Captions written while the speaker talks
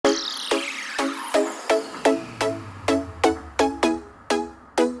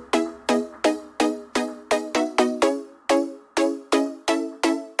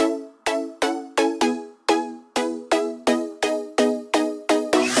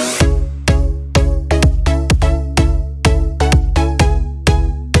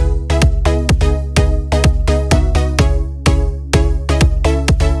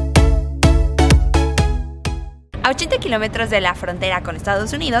kilómetros de la frontera con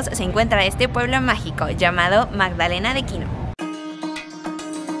Estados Unidos se encuentra este pueblo mágico llamado Magdalena de Kino.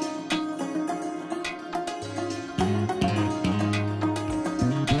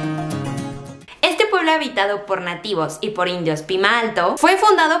 Este pueblo habitado por nativos y por indios Pima Alto fue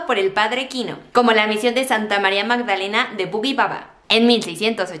fundado por el padre Kino, como la misión de Santa María Magdalena de Bugibaba, en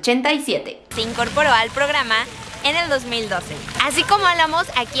 1687. Se incorporó al programa en el 2012. Así como hablamos,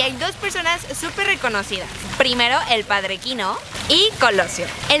 aquí hay dos personas súper reconocidas. Primero, el padre Kino y Colosio.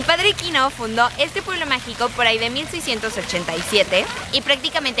 El padre Kino fundó este pueblo mágico por ahí de 1687 y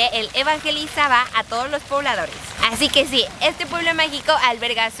prácticamente él evangelizaba a todos los pobladores. Así que sí, este pueblo mágico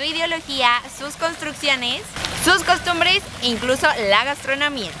alberga su ideología, sus construcciones, sus costumbres e incluso la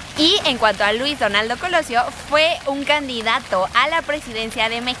gastronomía. Y en cuanto a Luis Donaldo Colosio, fue un candidato a la presidencia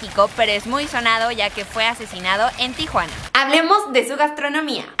de México, pero es muy sonado ya que fue asesinado en Tijuana. Hablemos de su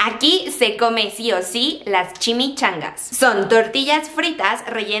gastronomía. Aquí se come sí o sí las chimichangas. Son tortillas fritas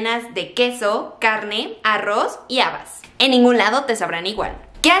rellenas de queso, carne, arroz y habas. En ningún lado te sabrán igual.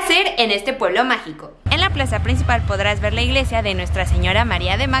 ¿Qué hacer en este pueblo mágico? En la plaza principal podrás ver la iglesia de Nuestra Señora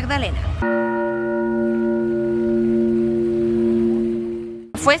María de Magdalena.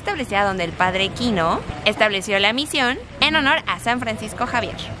 Fue establecida donde el padre Kino estableció la misión en honor a San Francisco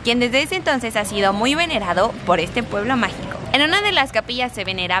Javier, quien desde ese entonces ha sido muy venerado por este pueblo mágico. En una de las capillas se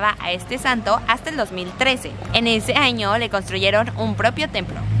veneraba a este santo hasta el 2013. En ese año le construyeron un propio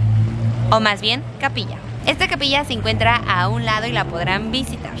templo, o más bien capilla. Esta capilla se encuentra a un lado y la podrán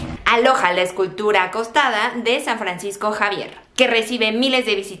visitar. Aloja la escultura acostada de San Francisco Javier, que recibe miles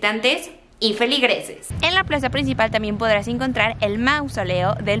de visitantes y feligreses. En la plaza principal también podrás encontrar el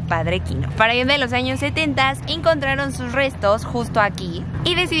mausoleo del padre Kino. Para allá de los años 70 encontraron sus restos justo aquí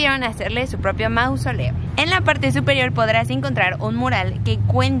y decidieron hacerle su propio mausoleo. En la parte superior podrás encontrar un mural que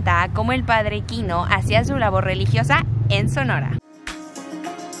cuenta cómo el padre Kino hacía su labor religiosa en Sonora.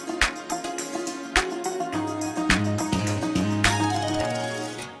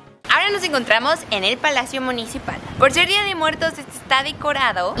 Nos encontramos en el Palacio Municipal. Por ser Día de Muertos, este está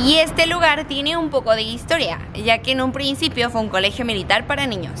decorado y este lugar tiene un poco de historia, ya que en un principio fue un colegio militar para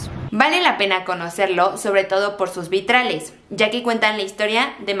niños. Vale la pena conocerlo, sobre todo por sus vitrales, ya que cuentan la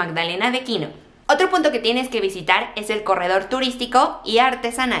historia de Magdalena de Kino. Otro punto que tienes que visitar es el corredor turístico y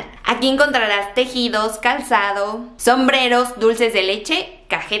artesanal. Aquí encontrarás tejidos, calzado, sombreros, dulces de leche,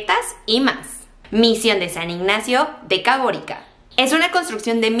 cajetas y más. Misión de San Ignacio de Cabórica. Es una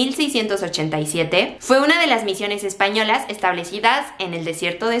construcción de 1687, fue una de las misiones españolas establecidas en el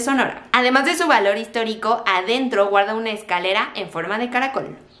desierto de Sonora. Además de su valor histórico, adentro guarda una escalera en forma de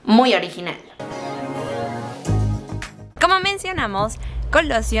caracol, muy original. Como mencionamos,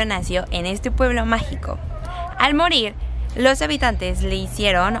 Colosio nació en este pueblo mágico. Al morir, los habitantes le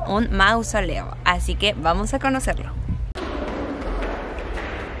hicieron un mausoleo, así que vamos a conocerlo.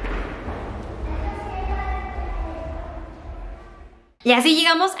 Y así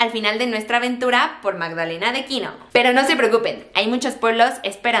llegamos al final de nuestra aventura por Magdalena de Kino. Pero no se preocupen, hay muchos pueblos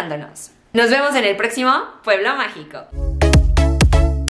esperándonos. Nos vemos en el próximo Pueblo Mágico.